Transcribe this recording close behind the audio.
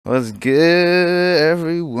What's good,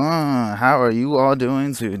 everyone? How are you all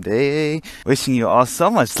doing today? Wishing you all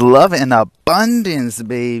so much love and abundance,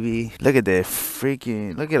 baby. Look at that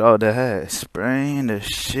freaking, look at all the head spraying the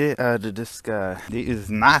shit out of the sky. This is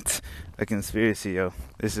not a conspiracy, yo.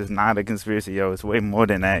 This is not a conspiracy, yo. It's way more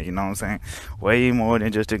than that, you know what I'm saying? Way more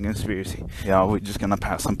than just a conspiracy. Yo, we're just gonna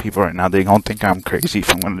pass some people right now. They gonna think I'm crazy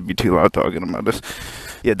if I'm gonna be too loud talking about this.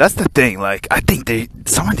 Yeah, that's the thing. Like, I think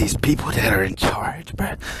some of these people that are in charge,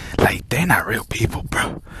 bro, like, they're not real people,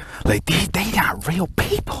 bro. Like, they not real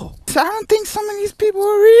people. So I don't think some of these people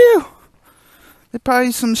are real. They're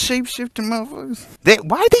probably some shape-shifting motherfuckers.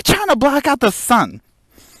 Why are they trying to block out the sun?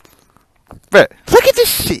 Bro, look at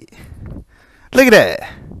this shit. Look at that.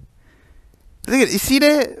 Look at it. You see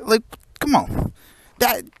that? Like, come on.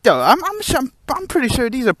 I'm pretty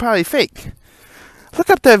sure these are probably fake. Look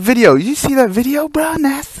up that video. You see that video, bro?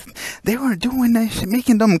 They were doing that shit,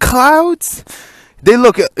 making them clouds. They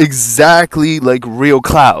look exactly like real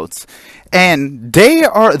clouds, and they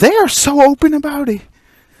are so open about it.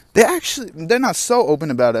 They're not so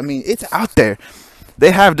open about it. I mean, it's out there.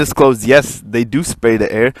 They have disclosed, yes, they do spray the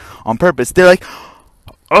air on purpose. They're like,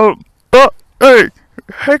 hey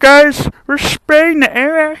guys, we're spraying the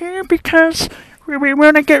air out here because we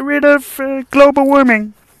want to get rid of global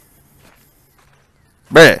warming.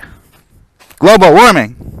 Bruh, global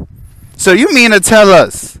warming. So you mean to tell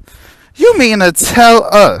us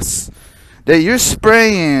that you're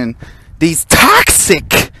spraying these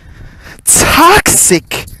toxic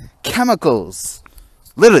chemicals,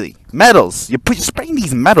 literally metals. You're spraying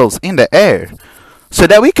these metals in the air so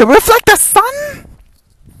that we can reflect the sun?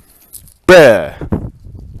 Bruh,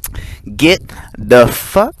 get the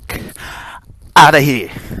fuck out of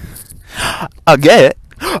here. Get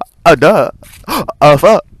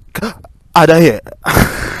fuck out of here.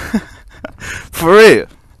 For real.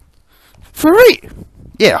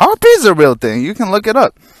 Yeah, harp is a real thing. You can look it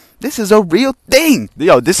up. This is a real thing.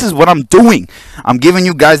 Yo, this is what I'm doing. I'm giving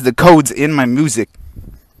you guys the codes in my music.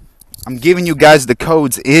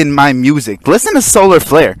 Listen to Solar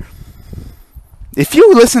Flare. If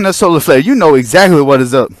you listen to Solar Flare, you know exactly what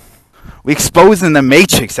is up. We exposing the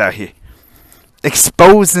matrix out here.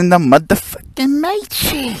 Exposing the motherfucking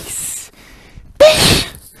matrix.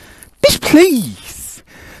 Bitch, please.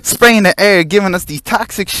 Spraying the air, giving us these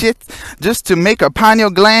toxic shit just to make our pineal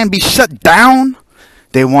gland be shut down.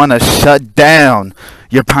 They want to shut down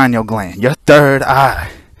your pineal gland, your third eye.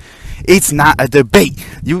 It's not a debate.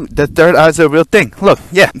 The third eye is a real thing. Look,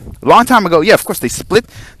 yeah, a long time ago, yeah, of course they split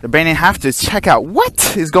the brain in half to check out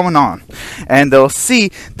what is going on. And they'll see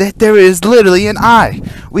that there is literally an eye.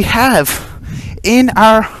 We have in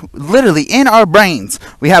our brains,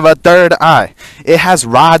 we have a third eye. It has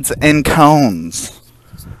rods and cones.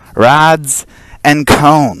 Rods and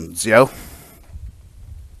cones, yo.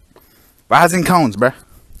 Rods and cones, bruh.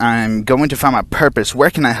 I'm going to find my purpose. Where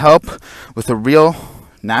can I help with a real,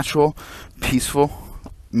 natural, peaceful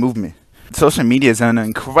movement? Social media is an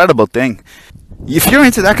incredible thing. If you're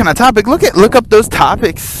into that kind of topic, look up those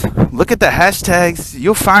topics. Look at the hashtags.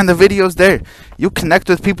 You'll find the videos there. You'll connect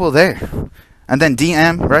with people there. And then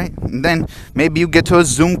DM, right? And then maybe you get to a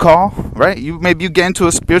Zoom call, right? Maybe you get into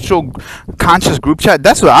a spiritual conscious group chat.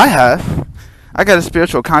 That's what I have. I got a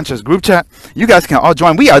spiritual conscious group chat. You guys can all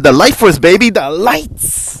join. We are the light force, baby. The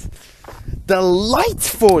lights. The light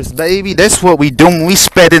force, baby. That's what we doing. We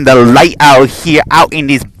spreading the light out here, out in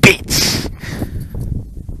this bitch.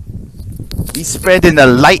 We spreading the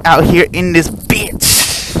light out here in this bitch.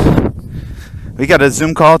 We got a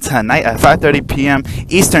Zoom call tonight at 5:30 p.m.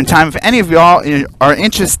 Eastern time. If any of y'all are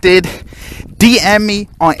interested, DM me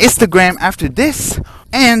on Instagram after this,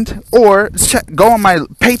 or go on my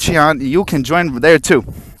Patreon. You can join there too.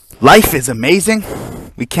 Life is amazing.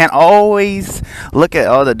 We can't always look at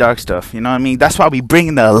all the dark stuff. You know what I mean? That's why we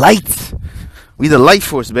bring the light. We the light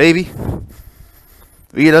force, baby.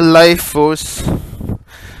 We the light force.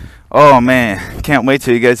 Oh man, can't wait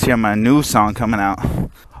till you guys hear my new song coming out.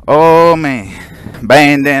 Oh man,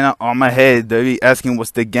 bandana on my head. They be asking what's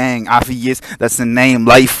the gang. Opvious, that's the name.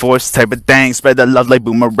 Life force type of thing. Spread the love like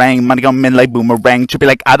boomerang. Money on men like boomerang. Trippy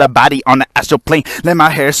like out of body on the astral plane. Let my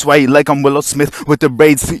hair sway like I'm Willow Smith with the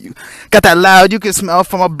braids. Got that loud, you can smell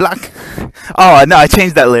from a block. Oh no, I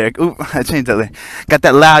changed that lyric. Got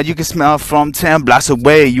that loud, you can smell from 10 blocks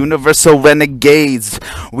away. Universal renegades,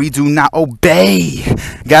 we do not obey.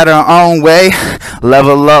 Got our own way.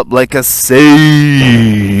 Level up like a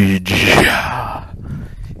sage.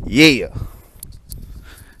 Yeah,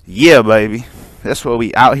 baby. That's what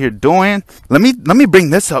we out here doing. Let me bring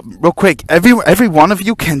this up real quick. Every one of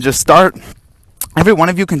you can just start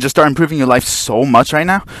improving your life so much right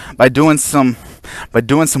now by doing some by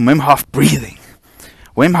doing some Wim Hof breathing.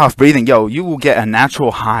 Wim Hof breathing, yo, you will get a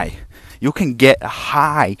natural high. You can get a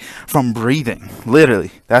high from breathing.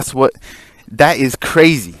 Literally. That is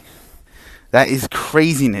crazy. That is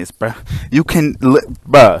craziness, bruh. You can,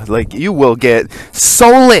 bruh, like, you will get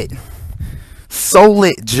so lit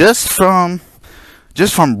just from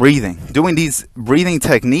breathing. Doing these breathing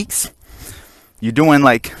techniques, you're doing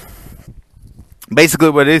like, basically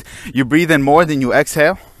what it is, you breathe in more than you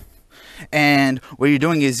exhale, and what you're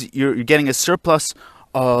doing is you're getting a surplus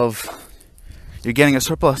of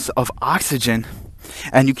oxygen,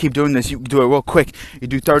 and you keep doing this. You do it real quick. You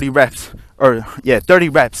do 30 reps. 30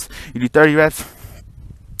 reps. You do 30 reps.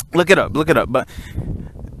 Look it up. But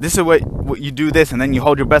this is what you do this, and then you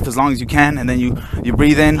hold your breath as long as you can, and then you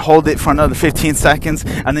breathe in, hold it for another 15 seconds,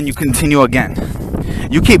 and then you continue again.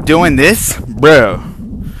 You keep doing this, bro.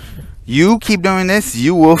 You keep doing this,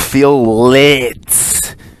 you will feel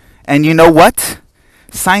lit. And you know what?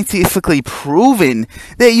 Scientifically proven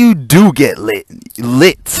that you do get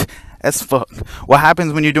lit as fuck. What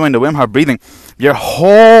happens when you're doing the Wim Hof breathing? Your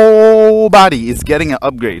whole body is getting an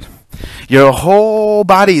upgrade. Your whole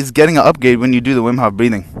body is getting an upgrade when you do the Wim Hof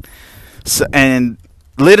breathing. So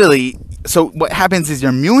what happens is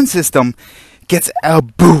your immune system gets a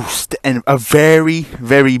boost, and a very,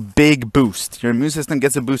 very big boost. Your immune system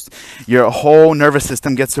gets a boost. Your whole nervous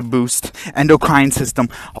system gets a boost. Endocrine system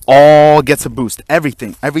all gets a boost.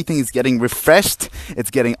 Everything is getting refreshed. It's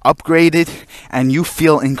getting upgraded, and you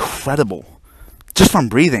feel incredible just from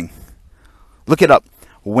breathing. Look it up.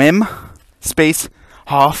 Wim space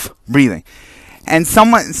Hof breathing. And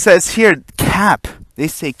someone says here cap. They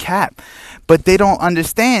say cap, but they don't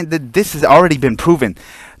understand that this has already been proven.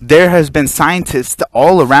 There has been scientists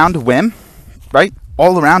all around Wim, right?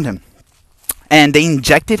 All around him. And they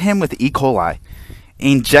injected him with E. coli.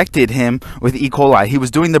 He was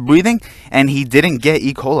doing the breathing, and he didn't get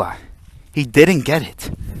E. coli. He didn't get it.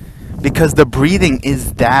 Because the breathing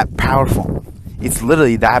is that powerful. It's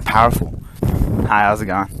literally that powerful. Hi, how's it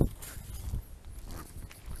going?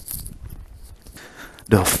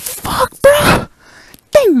 The fuck, bro?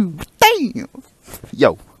 Dude, damn.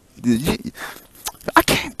 Yo. I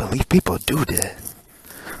can't believe people do that.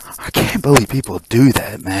 I can't believe people do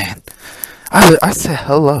that, man. I said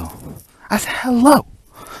hello.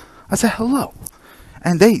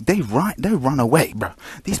 And they run away, bro.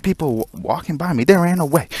 These people walking by me, they ran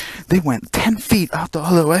away. They went 10 feet out the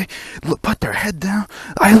other way, put their head down.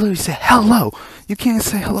 I literally said hello. You can't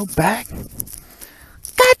say hello back?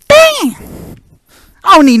 God damn.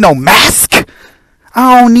 I don't need no mask.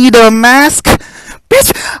 I don't need a mask.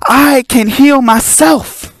 Bitch, I can heal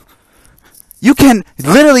myself. You can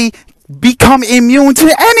literally become immune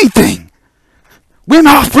to anything. Wim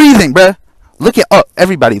Hof breathing, bruh. Look it up.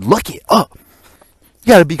 Everybody, look it up.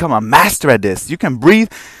 You gotta become a master at this. You can breathe,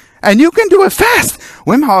 and you can do it fast.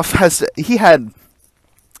 Wim Hof he had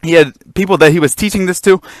people that he was teaching this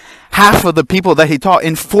to. Half of the people that he taught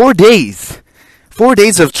in 4 days. 4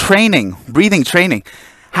 days of training, breathing training.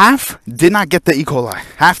 Half did not get the E. coli.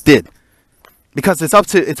 Half did. Because it's up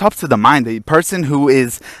to the mind, the person who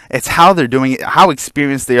is, it's how they're doing it, how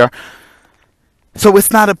experienced they are. So it's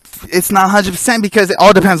not 100% because it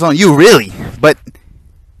all depends on you, really. But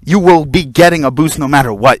you will be getting a boost no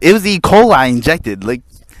matter what. It was E. coli injected. Like,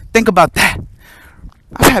 think about that.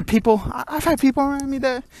 I've had people around me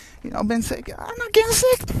that, been sick. I'm not getting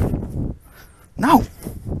sick. No.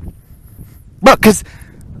 Bro, because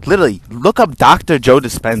literally, look up Dr. Joe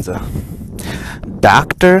Dispenza.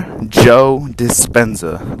 Dr. Joe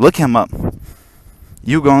Dispenza. Look him up.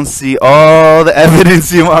 You gonna see all the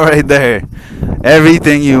evidence you want right there.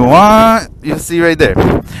 Everything you want, you'll see right there.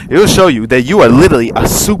 It will show you that you are literally a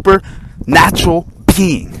supernatural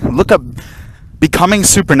being. Look up Becoming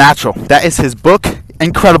Supernatural. That is his book.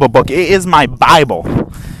 Incredible book. It is my Bible.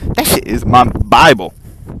 That shit is my Bible.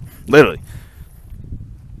 Literally.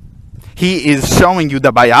 He is showing you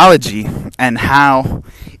the biology and how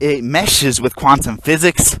it meshes with quantum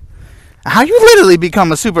physics. How you literally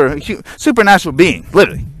become a supernatural being.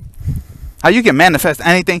 Literally. How you can manifest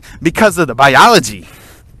anything because of the biology.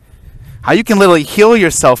 How you can literally heal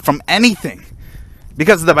yourself from anything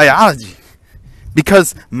because of the biology.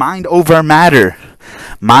 Because mind over matter.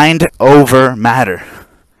 Mind over matter.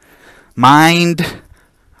 Mind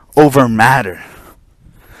over matter.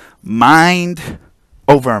 Mind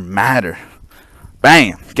over matter.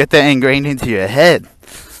 Bam. Get that ingrained into your head.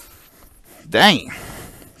 Dang.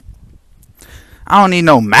 I don't need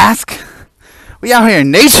no mask. We out here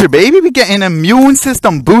in nature, baby. We getting an immune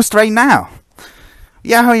system boost right now.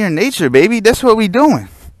 We out here in nature, baby. That's what we doing.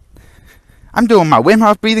 I'm doing my Wim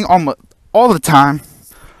Hof breathing almost all the time.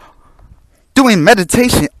 doing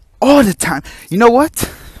meditation all the time. You know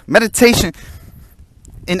what? Meditation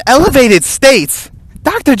in elevated states,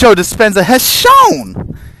 Dr. Joe Dispenza has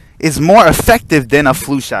shown is more effective than a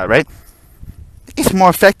flu shot, right? It's more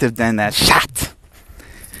effective than that shot.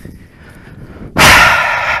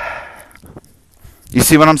 You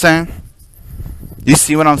see what I'm saying? You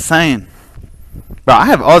see what I'm saying? Bro, I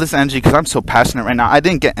have all this energy because I'm so passionate right now. I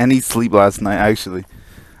didn't get any sleep last night, actually.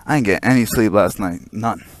 I didn't get any sleep last night.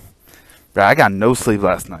 None. Bro, I got no sleep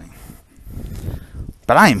last night.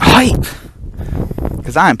 But I am hyped.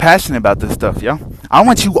 Because I am passionate about this stuff, yo. I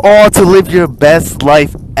want you all to live your best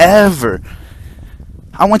life ever.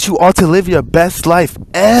 I want you all to live your best life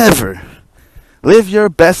ever. Live your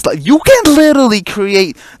best life. You can literally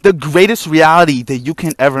create the greatest reality that you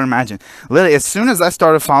can ever imagine. Literally, as soon as I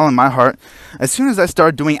started following my heart, as soon as I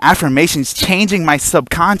started doing affirmations, changing my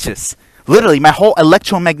subconscious, literally my whole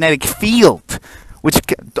electromagnetic field, which,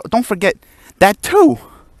 don't forget that too.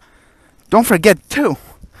 Don't forget too.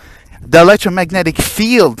 The electromagnetic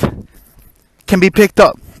field can be picked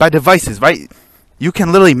up by devices, right? You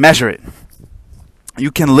can literally measure it. You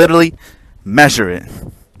can literally measure it.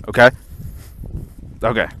 Okay?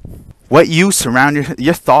 Okay. What you surround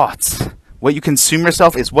your thoughts, what you consume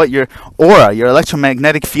yourself is what your aura, your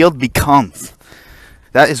electromagnetic field becomes.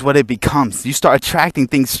 That is what it becomes. You start attracting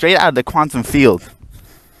things straight out of the quantum field.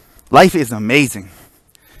 Life is amazing.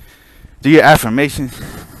 Do your affirmations.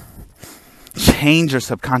 Change your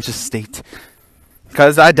subconscious state.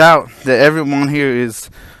 Because I doubt that everyone here is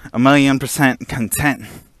 1,000,000% content.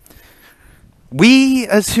 We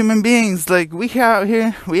as human beings, like we out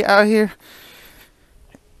here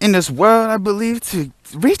in this world, I believe, to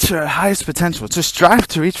reach our highest potential, to strive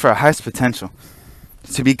to reach for our highest potential,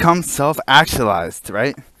 to become self-actualized,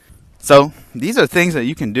 right? So these are things that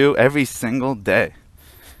you can do every single day.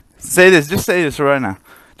 Say this, just say this right now.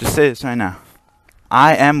 Just say this right now.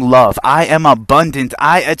 I am love. I am abundant.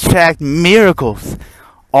 I attract miracles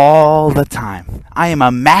all the time. I am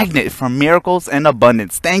a magnet for miracles and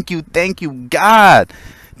abundance. Thank you, God.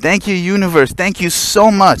 Thank you, universe. Thank you so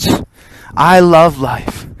much. I love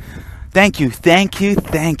life. Thank you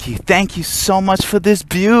so much for this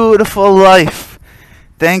beautiful life.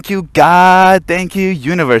 Thank you, God. Thank you,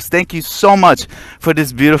 universe. Thank you so much for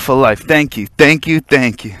this beautiful life. Thank you.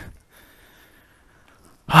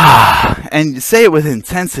 And say it with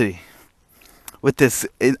intensity, with this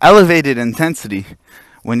elevated intensity.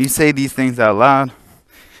 When you say these things out loud,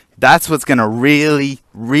 that's what's going to really,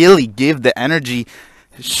 really give the energy,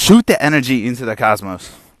 shoot the energy into the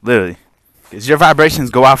cosmos, literally. Because your vibrations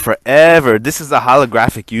go out forever. This is a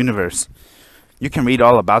holographic universe. You can read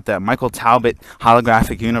all about that. Michael Talbot,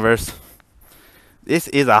 holographic universe. This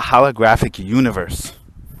is a holographic universe.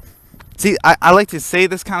 See, I like to say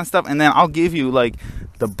this kind of stuff, and then I'll give you, like,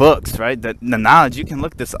 the books, right? The knowledge. You can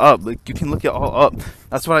look this up. Like, you can look it all up.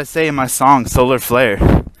 That's what I say in my song, Solar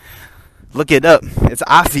Flare. Look it up. It's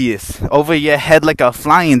obvious. Over your head like a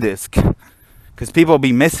flying disc. Because people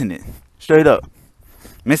be missing it. Straight up.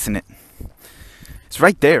 Missing it. It's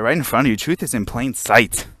right there, right in front of you. Truth is in plain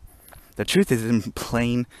sight. The truth is in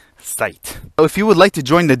plain sight. So if you would like to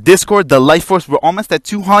join the Discord, the Life Force, we're almost at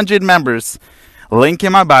 200 members. Link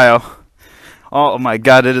in my bio. Oh my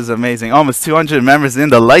God, it is amazing. Almost 200 members in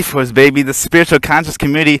the Life Force, baby. The spiritual conscious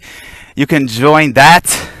community. You can join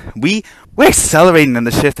that. We're accelerating in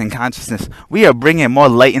the shift in consciousness. We are bringing more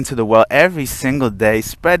light into the world every single day,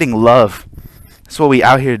 spreading love. That's what we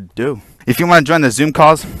out here to do. If you want to join the Zoom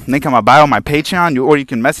calls, link in my bio, my Patreon, or you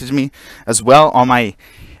can message me as well on my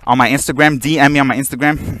Instagram. DM me on my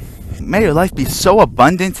Instagram. May your life be so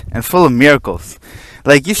abundant and full of miracles.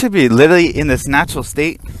 Like, you should be literally in this natural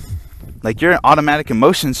state. Like, your automatic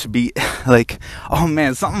emotions should be like, oh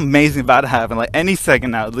man, something amazing about to happen. Like, any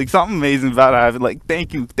second now, like, something amazing about to happen. Like,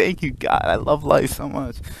 thank you, God. I love life so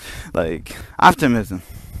much. Like, optimism.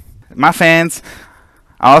 My fans,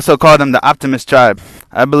 I also call them the optimist tribe.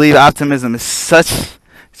 I believe optimism is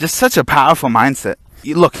just such a powerful mindset.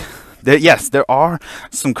 You look, there are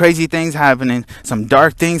some crazy things happening, some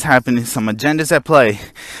dark things happening, some agendas at play.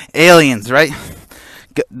 Aliens, right?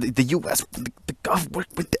 The U.S., the Gulf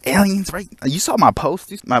worked with the aliens, right? You saw my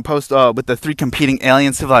post with the 3 competing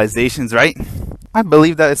alien civilizations, right? I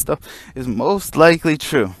believe that stuff is most likely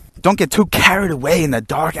true. Don't get too carried away in the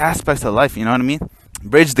dark aspects of life, you know what I mean?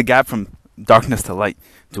 Bridge the gap from darkness to light,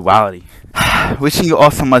 duality. Wishing you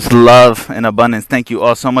all so much love and abundance. Thank you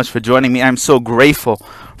all so much for joining me. I'm so grateful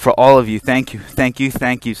for all of you. Thank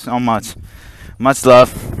you so much. Much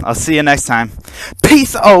love. I'll see you next time.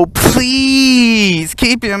 Peace. Oh, please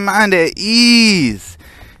keep your mind at ease.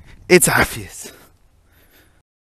 It's obvious.